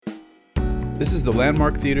This is the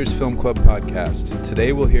Landmark Theater's Film Club podcast.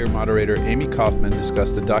 Today we'll hear moderator Amy Kaufman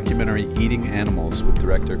discuss the documentary Eating Animals with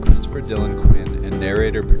director Christopher Dillon Quinn and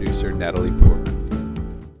narrator-producer Natalie Portman.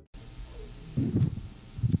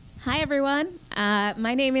 Hi, everyone.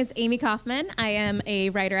 My name is Amy Kaufman. I am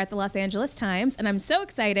a writer at the Los Angeles Times, and I'm so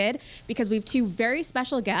excited because we have two very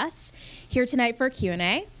special guests here tonight for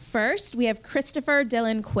Q&A. First, we have Christopher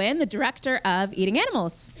Dillon Quinn, the director of Eating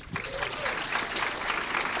Animals.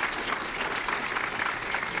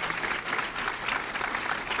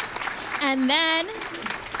 And then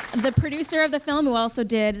the producer of the film, who also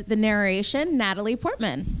did the narration, Natalie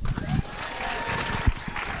Portman.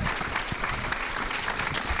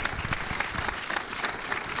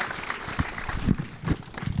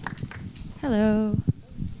 Hello.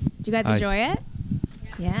 Did you guys enjoy it?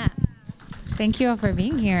 Yeah. Thank you all for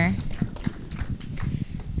being here.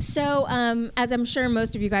 So, as I'm sure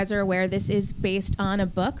most of you guys are aware, this is based on a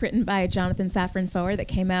book written by Jonathan Safran Foer that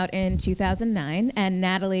came out in 2009. And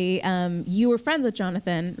Natalie, you were friends with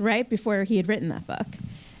Jonathan, right, before he had written that book?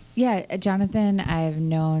 Yeah, Jonathan I've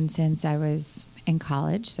known since I was in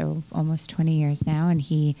college, so almost 20 years now. And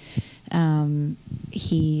he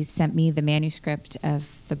sent me the manuscript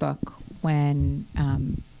of the book when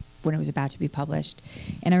it was about to be published.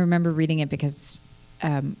 And I remember reading it because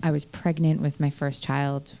I was pregnant with my first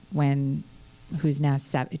child who's now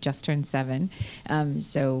just turned 7.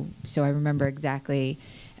 So I remember exactly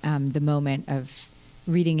the moment of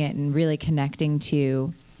reading it and really connecting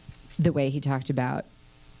to the way he talked about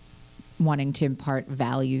wanting to impart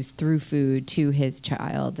values through food to his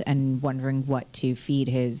child and wondering what to feed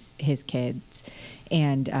his kids,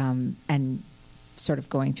 and sort of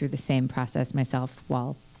going through the same process myself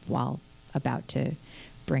while about to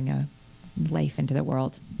bring a life into the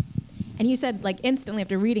world. And you said, like, instantly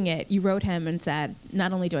after reading it, you wrote him and said,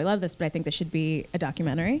 not only do I love this, but I think this should be a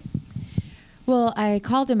documentary. Well, I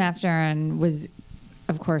called him after and was,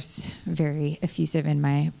 of course, very effusive in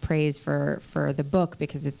my praise for the book,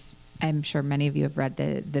 because I'm sure many of you have read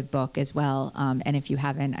the book as well. And if you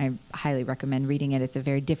haven't, I highly recommend reading it. It's a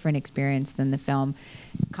very different experience than the film,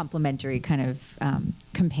 complementary kind of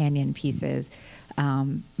companion pieces.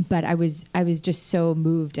 But I was just so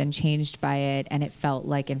moved and changed by it, and it felt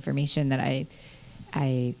like information that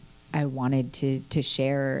I wanted to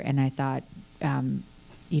share. And I thought,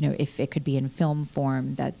 if it could be in film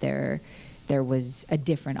form, that there was a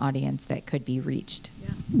different audience that could be reached.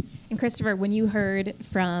 Yeah. And Christopher, when you heard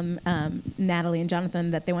from Natalie and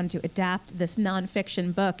Jonathan that they wanted to adapt this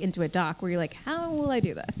nonfiction book into a doc, were you like, how will I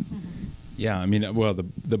do this? Mm-hmm. Yeah, I mean, well,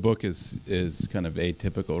 the book is kind of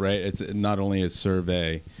atypical, right? It's not only a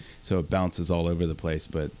survey, so it bounces all over the place,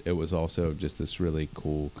 but it was also just this really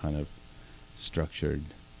cool kind of structured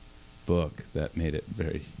book that made it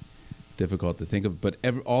very difficult to think of. But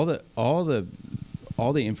all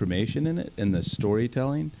the information in it and the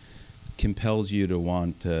storytelling compels you to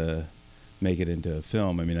want to make it into a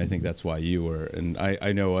film. I mean, I think that's why you were, and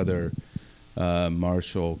I know other.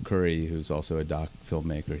 Marshall Curry, who's also a doc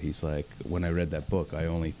filmmaker, he's like, when I read that book, I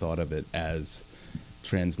only thought of it as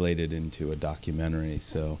translated into a documentary.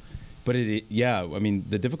 So, but I mean,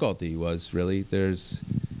 the difficulty was really there's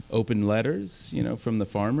open letters, from the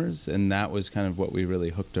farmers, and that was kind of what we really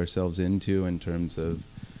hooked ourselves into in terms of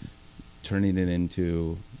turning it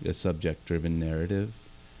into a subject-driven narrative.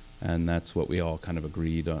 And that's what we all kind of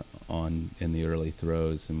agreed on in the early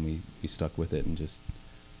throes, and we stuck with it and just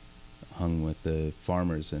hung with the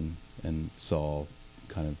farmers and saw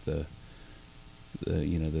kind of the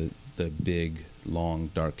big, long,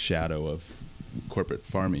 dark shadow of corporate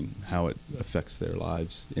farming, how it affects their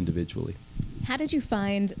lives individually. How did you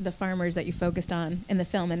find the farmers that you focused on in the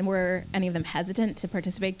film, and were any of them hesitant to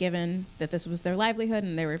participate given that this was their livelihood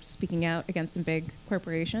and they were speaking out against some big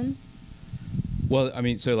corporations? Well, I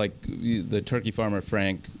mean, so like the turkey farmer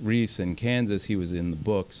Frank Reese in Kansas, he was in the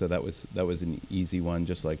book, so that was an easy one.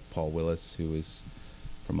 Just like Paul Willis, who was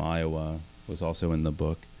from Iowa, was also in the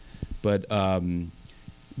book. But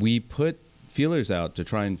we put feelers out to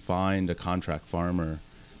try and find a contract farmer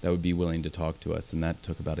that would be willing to talk to us, and that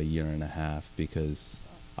took about a year and a half, because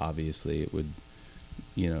obviously it would,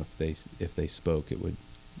 if they spoke, it would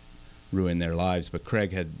ruin their lives. But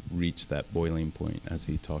Craig had reached that boiling point, as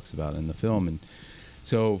he talks about in the film, and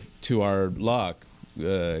so to our luck,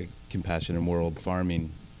 Compassion in World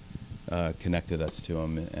Farming connected us to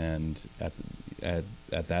him, and at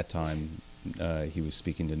that time he was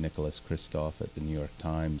speaking to Nicholas Kristof at the New York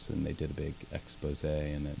Times, and they did a big expose,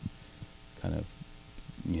 and it kind of,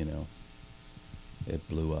 it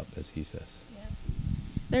blew up, as he says. Yeah.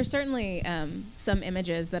 There's certainly some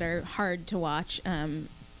images that are hard to watch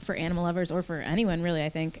for animal lovers or for anyone really, I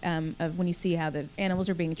think, of when you see how the animals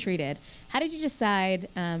are being treated. How did you decide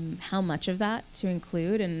how much of that to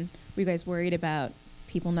include? And were you guys worried about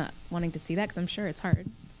people not wanting to see that? Because I'm sure it's hard.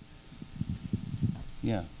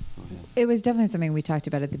 Yeah. Go ahead. It was definitely something we talked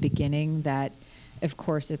about at the beginning, that of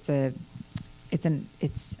course it's a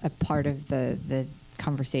part of the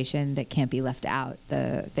conversation that can't be left out,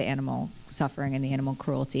 the animal suffering and the animal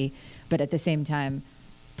cruelty. But at the same time,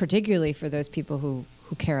 particularly for those people who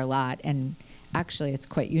care a lot, and actually it's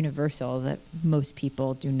quite universal that most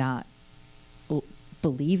people do not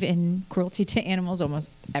believe in cruelty to animals.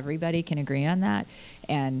 Almost everybody can agree on that,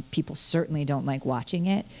 and people certainly don't like watching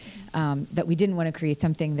it. That we didn't want to create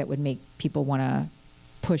something that would make people want to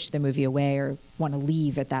push the movie away or want to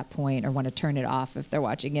leave at that point or want to turn it off if they're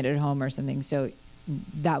watching it at home or something. So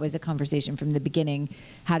that was a conversation from the beginning.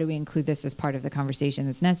 How do we include this as part of the conversation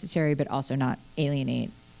that's necessary, but also not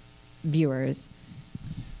alienate viewers?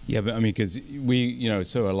 Yeah, but I mean, because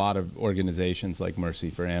so a lot of organizations like Mercy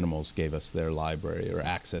for Animals gave us their library or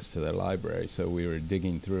access to their library. So we were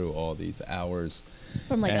digging through all these hours.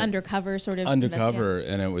 From like undercover sort of. Undercover,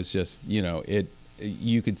 and it was just,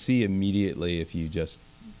 you could see immediately if you just,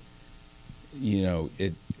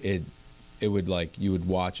 it would like, you would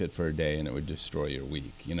watch it for a day and it would destroy your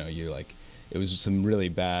week. It was some really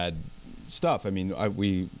bad stuff. I mean,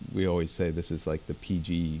 we always say this is like the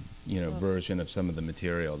PG, version of some of the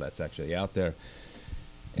material that's actually out there.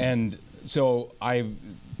 And so I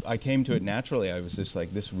came to it naturally. I was just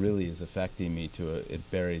like, this really is affecting me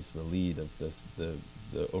it buries the lead of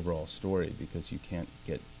the overall story, because you can't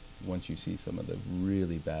get, once you see some of the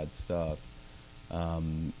really bad stuff.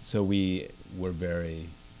 So we were very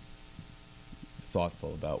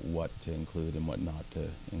thoughtful about what to include and what not to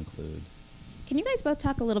include. Can you guys both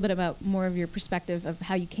talk a little bit about more of your perspective of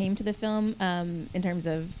how you came to the film, in terms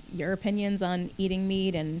of your opinions on eating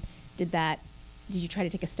meat, and did you try to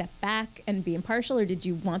take a step back and be impartial, or did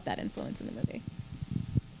you want that influence in the movie?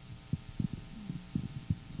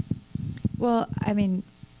 Well, I mean,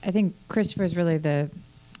 I think Christopher is really the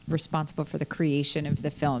responsible for the creation of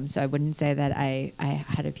the film, so I wouldn't say that I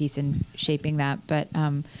had a piece in shaping that, but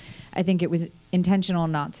I think it was intentional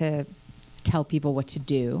not to tell people what to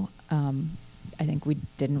do. I think we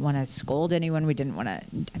didn't want to scold anyone. We didn't want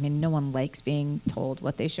to, no one likes being told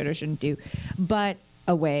what they should or shouldn't do. But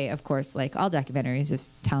a way, of course, like all documentaries, of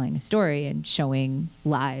telling a story and showing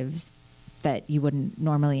lives that you wouldn't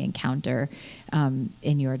normally encounter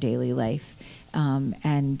in your daily life.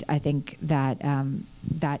 And I think that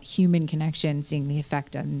that human connection, seeing the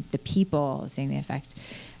effect on the people, seeing the effect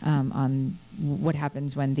on what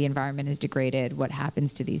happens when the environment is degraded, what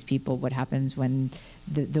happens to these people, what happens when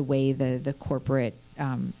the way the corporate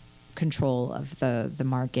control of the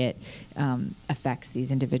market affects these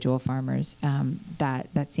individual farmers, that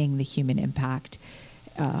seeing the human impact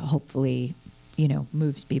hopefully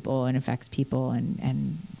moves people and affects people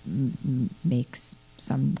and makes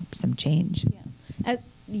some change. Yeah.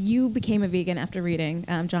 You became a vegan after reading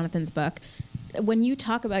Jonathan's book. When you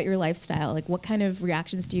talk about your lifestyle, like what kind of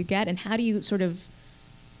reactions do you get, and how do you sort of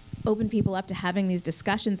open people up to having these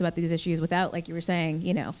discussions about these issues without, like you were saying,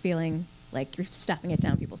 feeling like you're stuffing it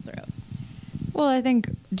down people's throat? Well, I think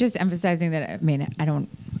just emphasizing that, I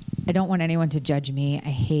don't want anyone to judge me. I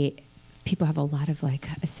hate people have a lot of like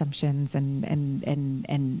assumptions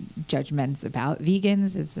and judgments about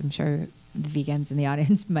vegans, as I'm sure the vegans in the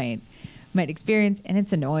audience might experience, and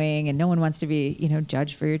it's annoying, and no one wants to be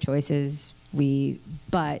judged for your choices.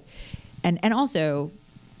 And also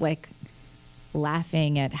like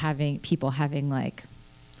laughing at people having like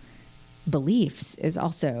beliefs is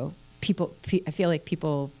also I feel like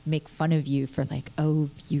people make fun of you for like, oh,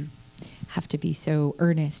 you have to be so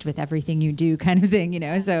earnest with everything you do kind of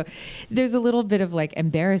thing, so there's a little bit of like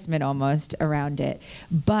embarrassment almost around it,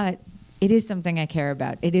 but it is something I care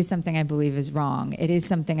about. It is something I believe is wrong. It is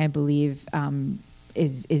something I believe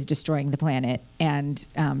is destroying the planet, and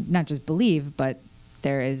not just believe, but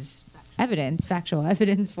there is evidence, factual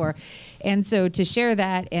evidence for. And so to share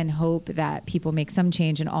that and hope that people make some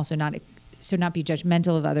change, and also not be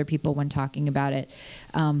judgmental of other people when talking about it,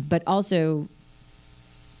 but also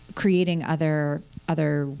creating other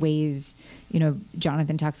ways.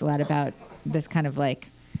 Jonathan talks a lot about this kind of like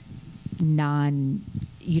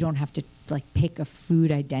you don't have to like pick a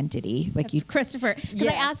food identity. Like That's Christopher. Because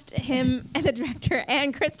I asked him and the director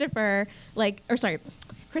and Christopher,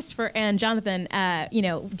 Christopher and Jonathan, do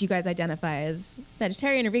you guys identify as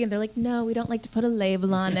vegetarian or vegan? They're like, no, we don't like to put a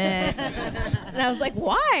label on it. And I was like,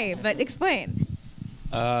 why? But explain.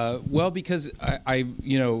 Well, because I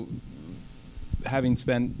having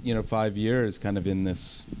spent 5 years kind of in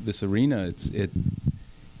this arena,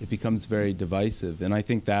 becomes very divisive, and I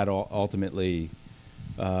think that ultimately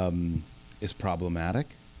is problematic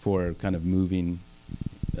for kind of moving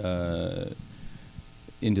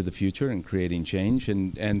into the future and creating change.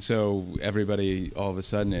 And so everybody, all of a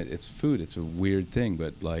sudden, it's food. It's a weird thing,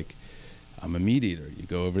 but like, I'm a meat eater, you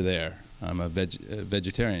go over there. I'm a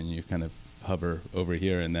vegetarian, you kind of hover over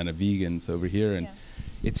here, and then a vegan's over here. And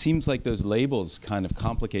it seems like those labels kind of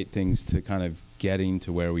complicate things to kind of getting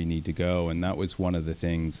to where we need to go. And that was one of the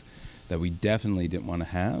things that we definitely didn't want to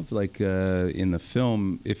have. Like in the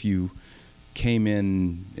film, if you came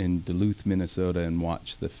in Duluth, Minnesota and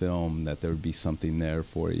watched the film, that there would be something there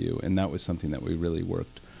for you. And that was something that we really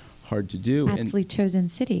worked hard to do. Aptly chosen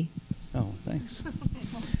city. Oh, thanks.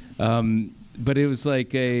 But it was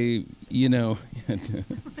like a,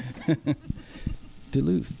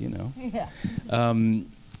 Duluth, Yeah.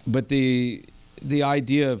 But the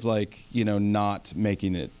idea of like, not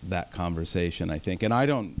making it that conversation, I think, and I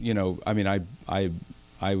don't,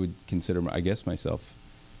 I would consider, I guess, myself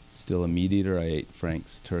still a meat eater. I ate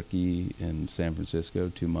Frank's turkey in San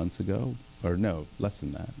Francisco 2 months ago, or no, less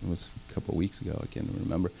than that. It was a couple of weeks ago. I can't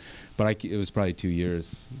remember, but it was probably 2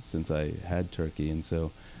 years since I had turkey, and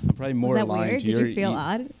so I'm probably more aligned to your. Did you feel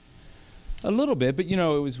odd? A little bit, but it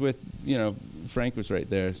was with Frank was right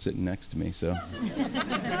there sitting next to me, so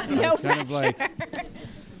No kind of like,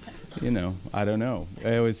 I don't know.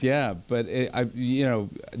 It was but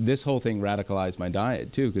this whole thing radicalized my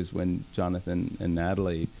diet too, because when Jonathan and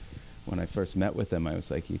Natalie, when I first met with them, I was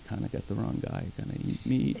like, you kind of got the wrong guy, you kind of eat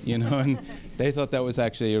meat, and they thought that was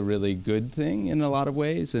actually a really good thing in a lot of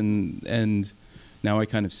ways, and now I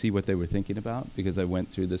kind of see what they were thinking about, because I went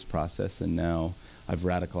through this process, and now I've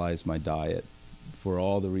radicalized my diet for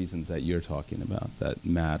all the reasons that you're talking about that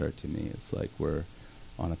matter to me. It's like we're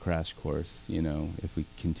on a crash course, if we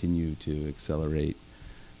continue to accelerate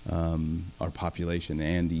our population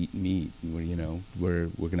and eat meat, we're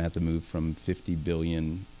going to have to move from 50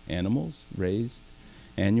 billion animals raised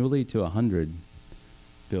annually to 100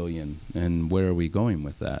 billion. And where are we going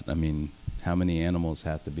with that? I mean, how many animals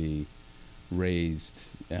have to be raised,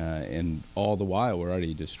 and all the while we're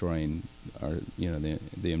already destroying our,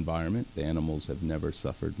 the environment. The animals have never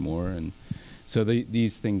suffered more, and so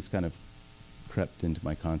these things kind of crept into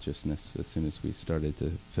my consciousness as soon as we started to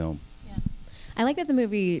film. Yeah, I like that the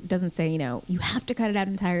movie doesn't say you have to cut it out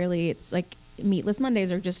entirely. It's like Meatless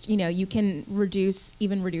Mondays, or just you can reduce.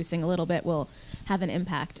 Even reducing a little bit will have an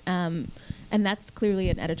impact. And that's clearly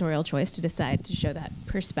an editorial choice to decide to show that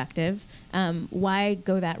perspective. Why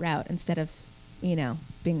go that route instead of,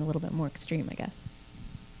 being a little bit more extreme, I guess?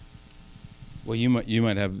 Well, you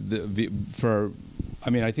might have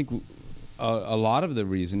I think a lot of the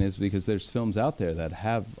reason is because there's films out there that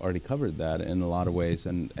have already covered that in a lot of ways,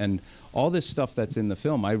 and all this stuff that's in the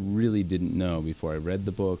film I really didn't know before I read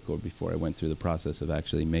the book or before I went through the process of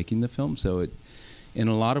actually making the film. So in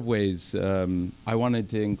a lot of ways, I wanted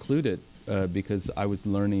to include it. Because I was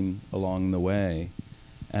learning along the way,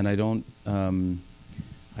 and I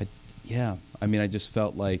just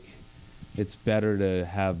felt like it's better to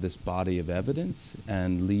have this body of evidence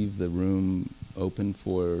and leave the room open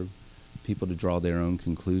for people to draw their own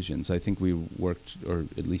conclusions. I think we worked, or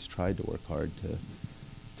at least tried to work hard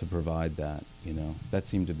to provide that. That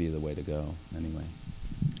seemed to be the way to go anyway.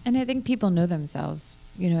 And I think people know themselves.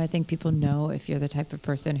 I think people know if you're the type of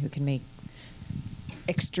person who can make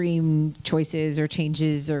extreme choices or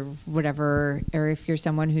changes or whatever, or if you're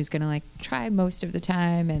someone who's going to like try most of the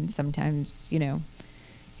time and sometimes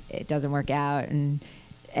it doesn't work out, and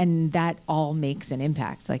that all makes an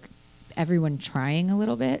impact. Like everyone trying a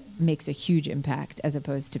little bit makes a huge impact, as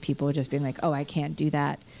opposed to people just being like, oh, I can't do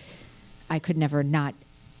that, I could never not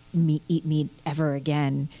eat meat ever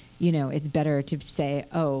again. It's better to say,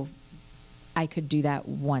 oh, I could do that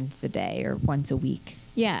once a day or once a week.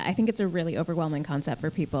 Yeah, I think it's a really overwhelming concept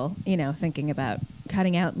for people, thinking about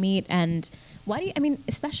cutting out meat. And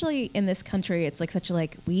especially in this country, it's like such a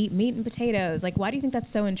we eat meat and potatoes. Like, why do you think that's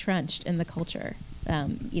so entrenched in the culture,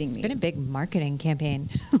 eating meat? It's been a big marketing campaign,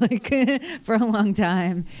 for a long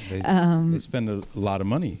time. They spend a lot of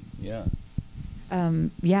money. Yeah.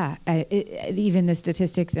 Even the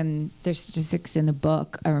statistics, and there's statistics in the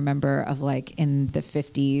book, I remember, of in the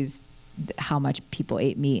 50s, how much people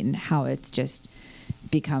ate meat and how it's just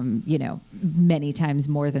become, many times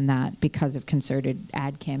more than that because of concerted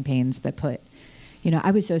ad campaigns that put,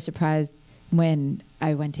 I was so surprised when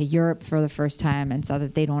I went to Europe for the first time and saw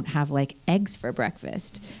that they don't have eggs for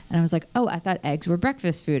breakfast. And I was like, oh, I thought eggs were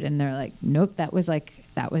breakfast food. And they're like, nope, that was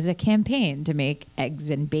a campaign to make eggs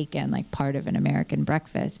and bacon part of an American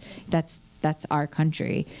breakfast. That's our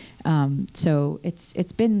country. So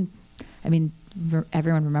it's been,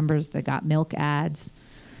 everyone remembers the Got Milk ads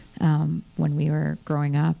when we were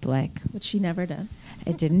growing up, like, which she never did.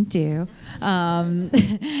 It didn't do, but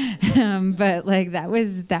like that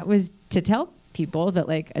was to tell people that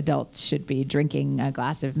like adults should be drinking a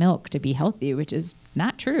glass of milk to be healthy, which is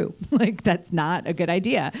not true. Like that's not a good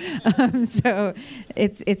idea. So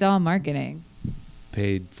it's all marketing.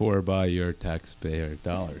 Paid for by your taxpayer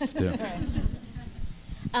dollars too.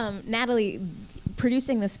 Natalie,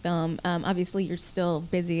 producing this film, obviously you're still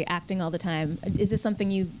busy acting all the time. Is this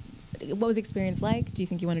something what was the experience like? Do you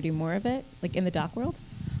think you want to do more of it, like in the doc world?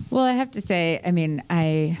 Well, I have to say, I mean,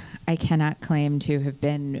 I cannot claim to have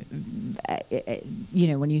been,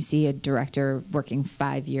 when you see a director working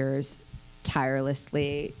 5 years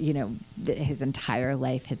tirelessly, his entire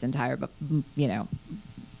life, his entire,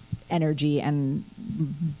 energy and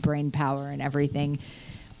brain power and everything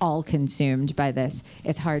all consumed by this.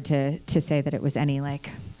 It's hard to say that it was any like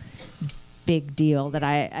big deal that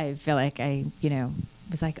I feel like I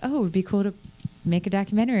was like, oh, it would be cool to make a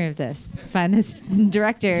documentary of this. Find this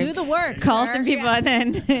director. Do the work. Call sir. some people, and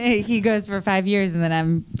then he goes for 5 years, and then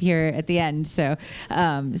I'm here at the end. So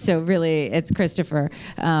really, it's Christopher.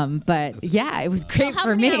 But yeah, it was great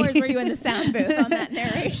for me. How many hours were you in the sound booth on that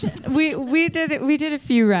narration? We did a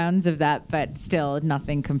few rounds of that, but still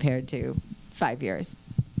nothing compared to 5 years.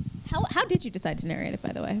 How did you decide to narrate it,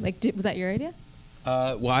 by the way? Like, was that your idea?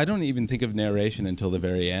 Well, I don't even think of narration until the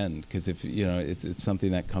very end, because if it's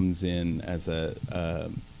something that comes in as a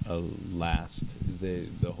last.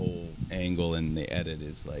 The whole angle in the edit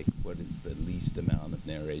is like, what is the least amount of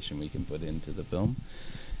narration we can put into the film?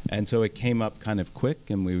 And so it came up kind of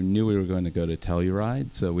quick, and we knew we were going to go to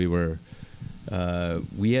Telluride. So we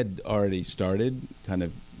had already started. Kind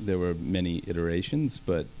of, there were many iterations,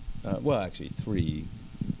 but actually 3.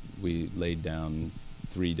 We laid down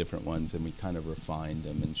 3 different ones, and we kind of refined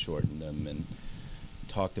them and shortened them and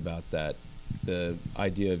talked about that, the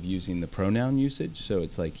idea of using the pronoun usage. So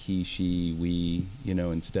it's like he, she, we,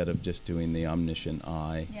 instead of just doing the omniscient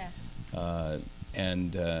I. Yeah.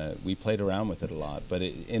 And we played around with it a lot. But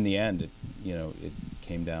in the end, it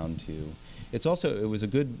came down to, it was a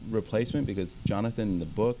good replacement because Jonathan in the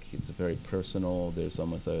book, it's a very personal, there's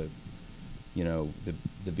almost the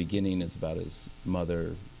beginning is about his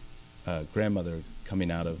grandmother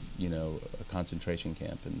coming out of a concentration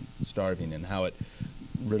camp and starving, and how it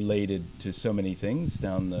related to so many things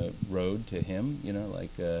down the road to him,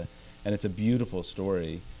 and it's a beautiful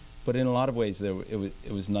story, but in a lot of ways it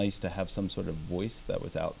was nice to have some sort of voice that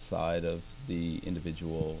was outside of the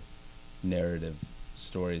individual narrative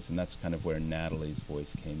stories, and that's kind of where Natalie's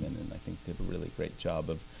voice came in, and I think did a really great job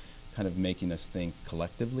of kind of making us think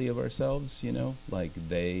collectively of ourselves, like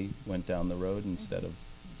they went down the road instead of,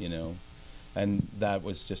 and that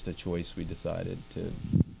was just a choice we decided to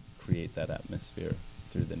create that atmosphere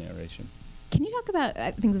through the narration. Can you talk about,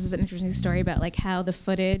 I think this is an interesting story about like how the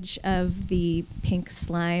footage of the pink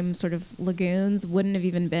slime sort of lagoons wouldn't have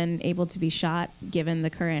even been able to be shot given the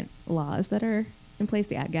current laws that are in place,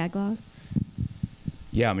 the gag laws?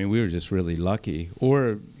 Yeah, I mean, we were just really lucky.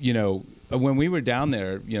 Or, when we were down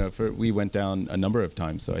there, we went down a number of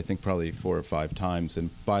times, so I think probably 4 or 5 times, and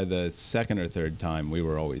by the second or third time, we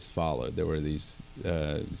were always followed. There were these,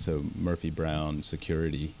 so Murphy Brown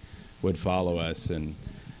security would follow us, and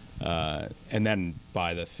then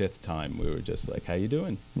by the 5th time, we were just like, "How you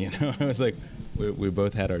doing?" It was like we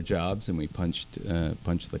both had our jobs, and we punched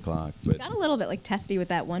the clock. But you got a little bit like testy with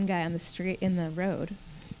that one guy on the street in the road.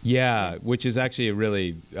 Yeah, which is actually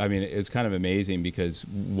it was kind of amazing because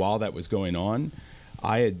while that was going on,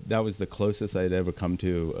 that was the closest I'd ever come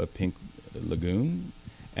to a pink lagoon,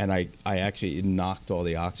 and I actually, it knocked all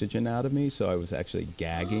the oxygen out of me, so I was actually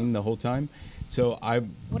gagging the whole time. So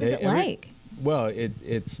What is it like? Well,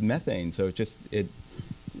 it's methane, so it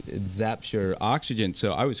zaps your oxygen.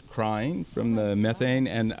 So I was crying from the methane,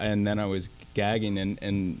 and then I was gagging,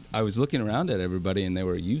 and I was looking around at everybody, and they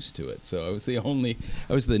were used to it. So I was the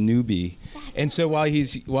newbie. And so while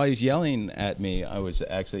he's yelling at me, I was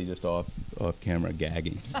actually just off camera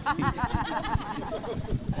gagging.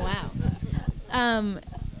 Wow.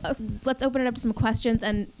 Let's open it up to some questions,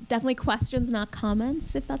 and definitely questions, not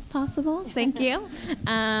comments, if that's possible. Thank you.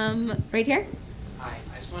 Right here. Hi,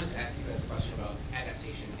 I just wanted to ask you guys a question about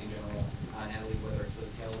adaptation in general, Natalie, whether it's with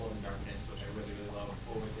A Tale of Love and Darkness, which I really, really love,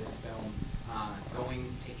 or with this film,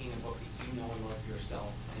 taking a book that you know and love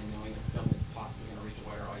yourself, and knowing that the film is possibly going to reach a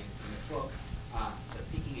wider audience than the book, the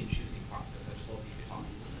picking and choosing process. I just love if you could talk a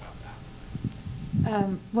little bit about that.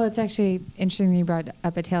 Well, it's actually interesting that you brought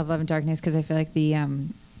up A Tale of Love and Darkness, because I feel like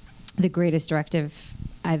the greatest directive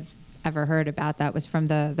I've ever heard about that was from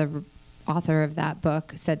the author of that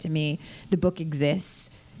book said to me, the book exists,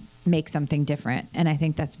 make something different. And I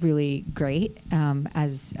think that's really great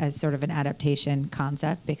as sort of an adaptation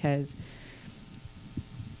concept, because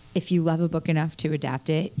if you love a book enough to adapt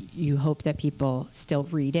it, you hope that people still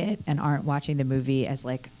read it and aren't watching the movie as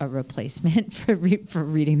like a replacement for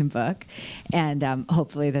reading the book. And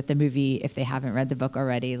hopefully that the movie, if they haven't read the book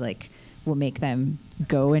already, like will make them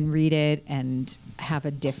go and read it and have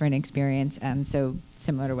a different experience. And so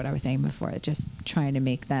similar to what I was saying before, just trying to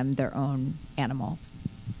make them their own animals.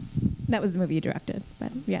 That was the movie you directed,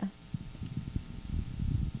 but yeah.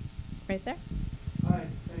 Right there. Hi,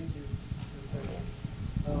 thank you.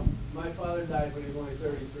 My father died when he was only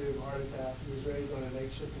 33 of a heart attack. He was raised on an egg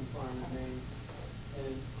shipping farm in Maine,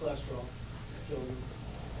 and cholesterol just killed him.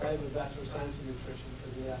 I have a Bachelor of Science in Nutrition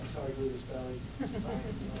because of that. That's how I grew this belly. Science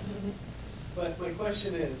and all that. But my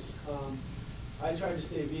question is, I tried to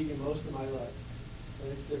stay vegan most of my life,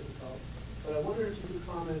 and it's difficult. But I wonder if you could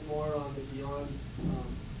comment more on the Beyond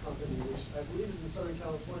company, which I believe is in Southern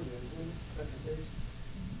California, isn't it? Is that the case?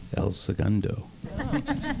 El Segundo.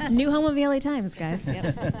 New home of the LA Times, guys.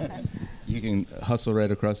 Yep. You can hustle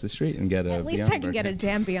right across the street and get a At least Beyond I can get Burger. a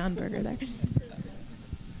damn Beyond Burger there.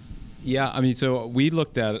 Yeah, I mean, so we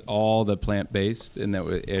looked at all the plant-based, and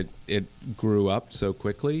that it grew up so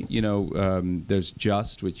quickly. You know, there's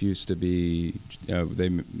Just, which used to be they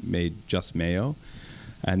made Just Mayo,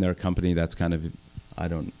 and they're a company that's kind of, I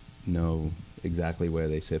don't know exactly where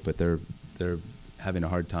they sit, but they're having a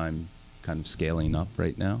hard time kind of scaling up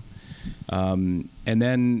right now. And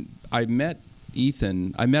then I met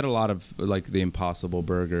Ethan. I met a lot of like the Impossible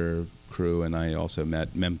Burger crew, and I also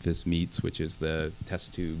met Memphis Meats, which is the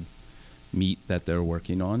test tube meat that they're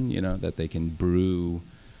working on, you know, that they can brew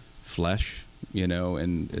flesh, you know,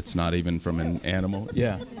 and it's not even from an animal.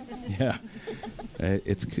 Yeah, yeah,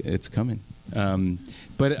 it's coming.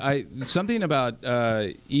 But something about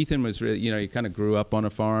Ethan was really, you know, he kind of grew up on a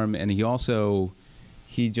farm, and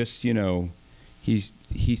he just, you know, he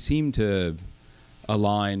seemed to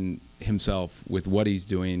align himself with what he's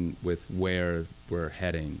doing, with where we're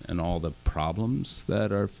heading, and all the problems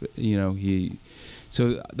that are, you know,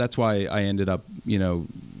 so that's why I ended up, you know,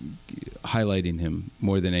 highlighting him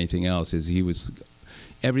more than anything else. Is he was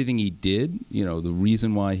everything he did, you know, the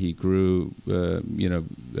reason why he grew, you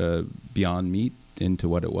know, Beyond Meat into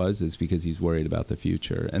what it was is because he's worried about the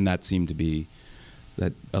future, and that seemed to be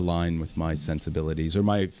that align with my sensibilities or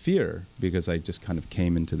my fear, because I just kind of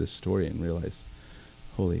came into this story and realized,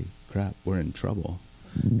 holy crap, we're in trouble.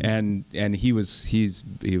 And he was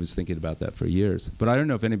thinking about that for years. But I don't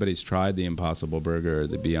know if anybody's tried the Impossible Burger or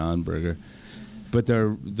the Beyond Burger, but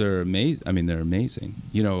they're amazing. I mean, they're amazing.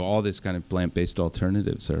 You know, all this kind of plant-based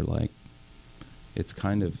alternatives are like, it's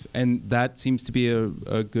kind of, and that seems to be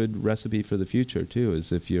a good recipe for the future too.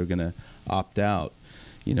 Is if you're going to opt out,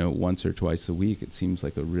 you know, once or twice a week, it seems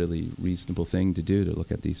like a really reasonable thing to do, to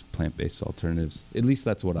look at these plant-based alternatives. At least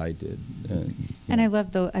that's what I did. And I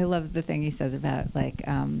love the thing he says about like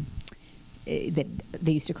that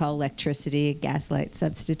they used to call electricity a gaslight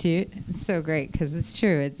substitute. It's so great because it's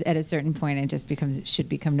true. It's at a certain point it should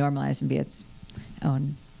become normalized and be its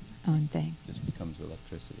own thing. Just becomes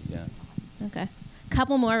electricity. Yeah. Okay.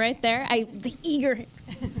 Couple more right there. The eager.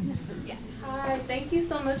 Yeah. Hi. Thank you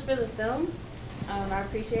so much for the film. I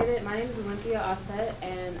appreciate it. My name is Olympia Osset,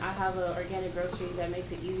 and I have an organic grocery that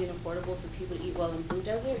makes it easy and affordable for people to eat well in food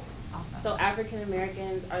deserts. Awesome. So African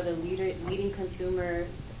Americans are the leading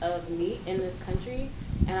consumers of meat in this country,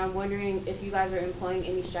 and I'm wondering if you guys are employing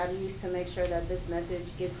any strategies to make sure that this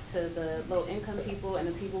message gets to the low-income people and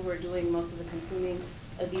the people who are doing most of the consuming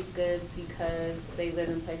of these goods, because they live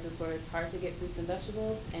in places where it's hard to get fruits and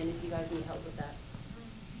vegetables, and if you guys need help with that.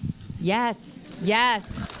 Yes.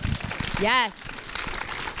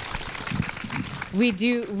 We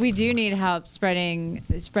do need help spreading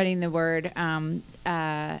the word, and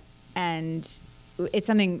it's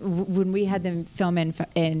something. When we had them film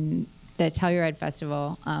in the Telluride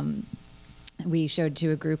Festival, we showed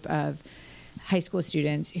to a group of high school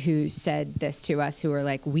students who said this to us, who were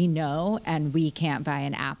like, "We know, and we can't buy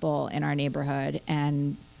an apple in our neighborhood,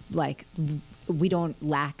 and like we don't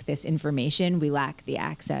lack this information, we lack the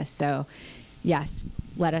access." So, yes.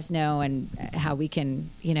 Let us know and how we can,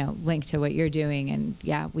 you know, link to what you're doing. And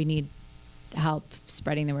yeah, we need help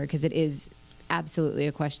spreading the word, because it is absolutely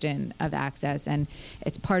a question of access. And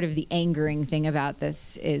it's part of the angering thing about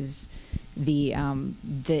this is the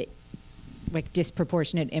like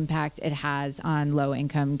disproportionate impact it has on low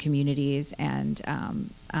income communities, and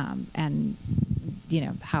you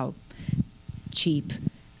know, how cheap,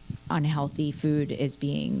 unhealthy food is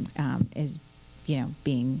being,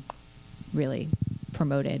 being really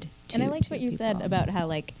promoted And I liked to what you said people. about how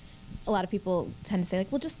like a lot of people tend to say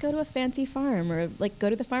like, well, just go to a fancy farm or like go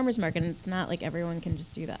to the farmer's market. And it's not like everyone can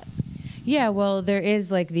just do that. Yeah, well, there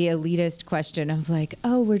is like the elitist question of like,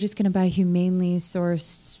 oh, we're just going to buy humanely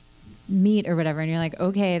sourced meat or whatever, and you're like,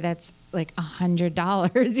 okay, that's like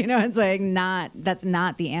 $100. You know, it's like that's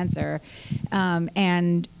not the answer.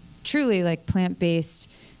 And truly, like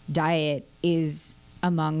plant-based diet is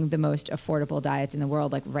among the most affordable diets in the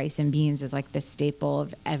world. Like rice and beans is like the staple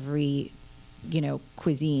of every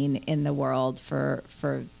cuisine in the world for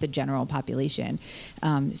the general population.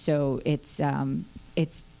 So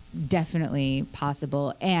it's definitely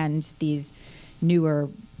possible. And these newer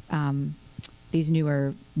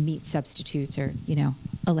meat substitutes or,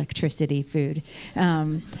 electricity food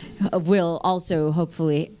will also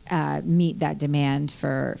hopefully meet that demand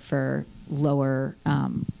for lower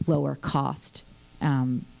cost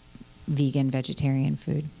vegan, vegetarian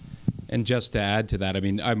food. And just to add to that, I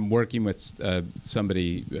mean, I'm working with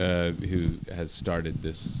somebody who has started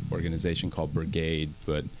this organization called Brigade,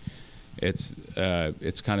 but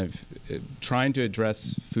it's kind of trying to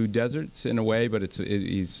address food deserts in a way, but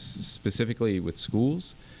he's specifically with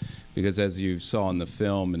schools, because as you saw in the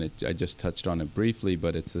film, and I just touched on it briefly,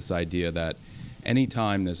 but it's this idea that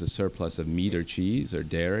anytime there's a surplus of meat or cheese or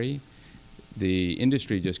dairy, the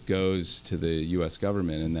industry just goes to the U.S.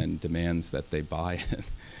 government and then demands that they buy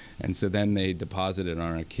it. And so then they deposit it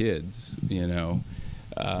on our kids,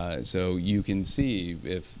 So you can see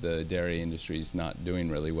if the dairy industry is not doing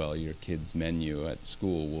really well, your kid's menu at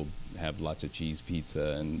school will have lots of cheese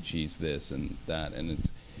pizza and cheese this and that. And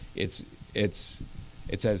it's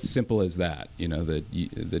as simple as that.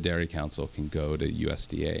 The Dairy Council can go to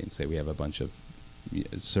USDA and say, we have a bunch of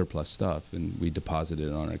surplus stuff and we deposit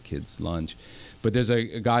it on our kids' lunch. But there's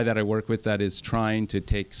a guy that I work with that is trying to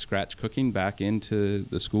take scratch cooking back into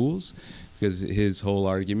the schools, because his whole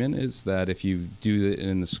argument is that if you do it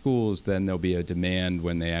in the schools, then there'll be a demand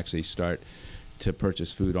when they actually start to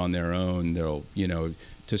purchase food on their own. They'll,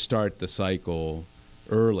 to start the cycle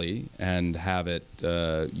early and have it,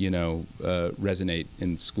 resonate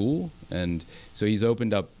in school. And so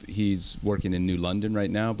he's working in New London right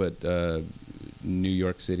now, but New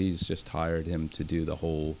York City's just hired him to do the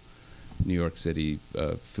whole New York City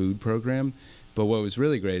food program. But what was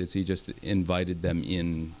really great is he just invited them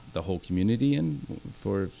in, the whole community in,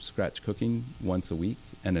 for scratch cooking once a week,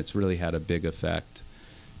 and it's really had a big effect.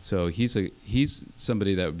 So he's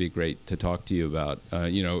somebody that would be great to talk to you about.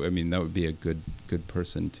 That would be a good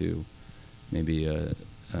person to maybe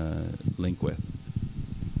link with.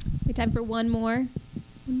 We have time for one more.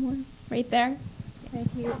 One more, right there.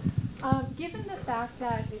 Thank you. Given the fact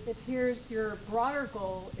that it appears your broader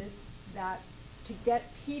goal is that to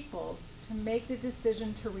get people to make the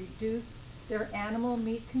decision to reduce their animal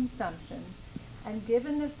meat consumption, and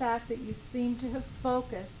given the fact that you seem to have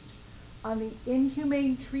focused on the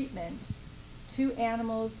inhumane treatment to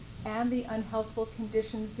animals and the unhealthful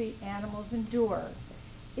conditions the animals endure,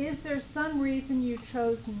 is there some reason you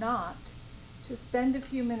chose not to spend a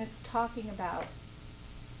few minutes talking about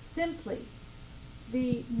simply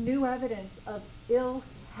the new evidence of ill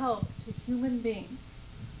health to human beings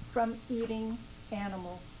from eating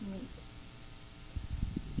animal meat?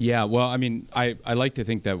 Yeah, well, I mean, I like to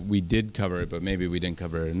think that we did cover it, but maybe we didn't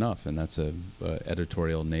cover it enough, and that's a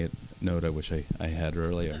editorial note I wish I had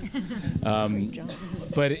earlier.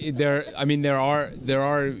 But there are,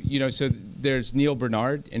 so there's Neil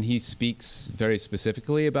Bernard, and he speaks very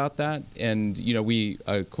specifically about that, and we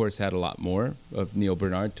of course had a lot more of Neil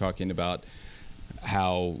Bernard talking about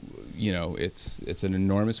how it's an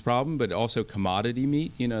enormous problem, but also commodity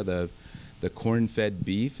meat. The corn-fed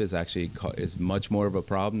beef is much more of a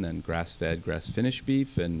problem than grass-fed, grass-finished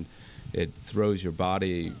beef, and it throws your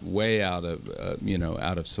body way out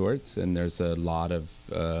of sorts. And there's a lot of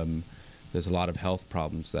health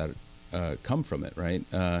problems that come from it, right?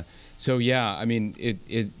 So yeah, I mean,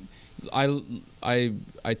 I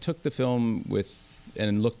took the film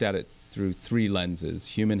and looked at it through three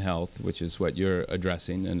lenses: human health, which is what you're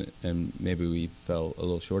addressing, and maybe we fell a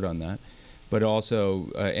little short on that, but also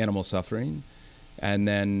animal suffering, and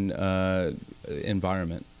then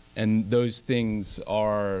environment. And those things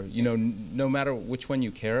are, no matter which one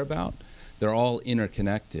you care about, they're all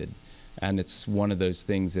interconnected. And it's one of those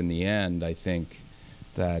things in the end, I think,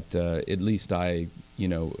 that at least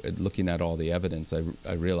looking at all the evidence, I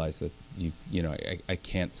realized that I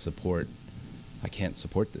can't support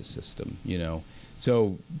this system,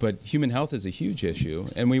 So, but human health is a huge issue.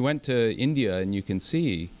 And we went to India, and you can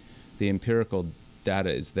see the empirical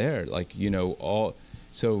data is there. Like,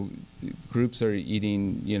 So groups are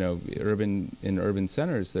eating, in urban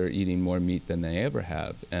centers, they're eating more meat than they ever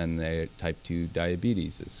have, and their type 2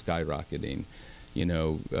 diabetes is skyrocketing.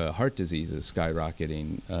 Heart disease is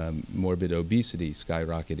skyrocketing, morbid obesity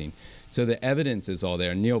skyrocketing. So the evidence is all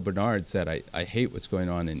there. Neil Barnard said, I hate what's going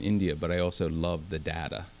on in India, but I also love the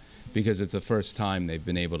data, because it's the first time they've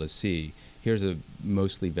been able to see, here's a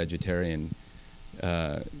mostly vegetarian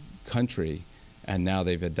country, and now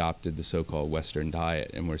they've adopted the so-called Western diet,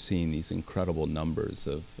 and we're seeing these incredible numbers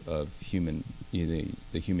of human,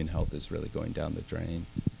 the human health is really going down the drain.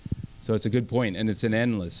 So it's a good point, and it's an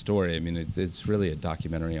endless story. I mean, it's really a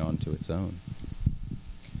documentary onto its own.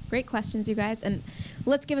 Great questions, you guys. And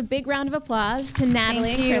let's give a big round of applause to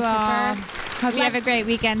Natalie Thank you and all. Christopher. Hope you have a great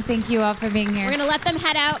weekend. Thank you all for being here. We're going to let them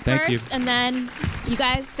head out Thank you. first, and then you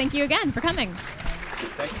guys, thank you again for coming.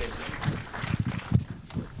 Thank you.